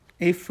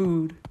A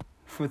food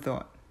for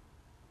thought.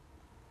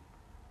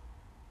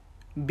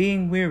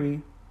 Being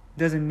weary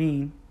doesn't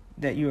mean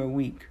that you are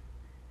weak.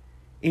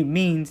 It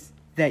means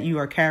that you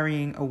are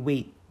carrying a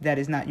weight that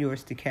is not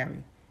yours to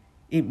carry.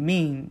 It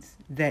means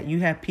that you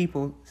have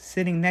people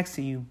sitting next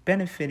to you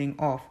benefiting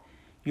off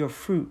your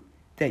fruit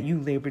that you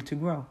labor to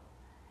grow.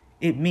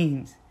 It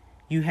means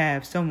you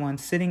have someone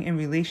sitting in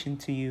relation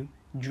to you,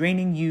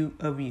 draining you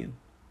of you.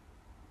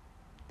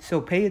 So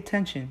pay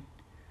attention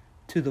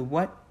to the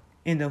what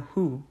and the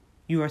who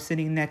you are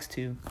sitting next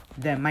to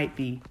that might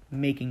be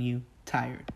making you tired.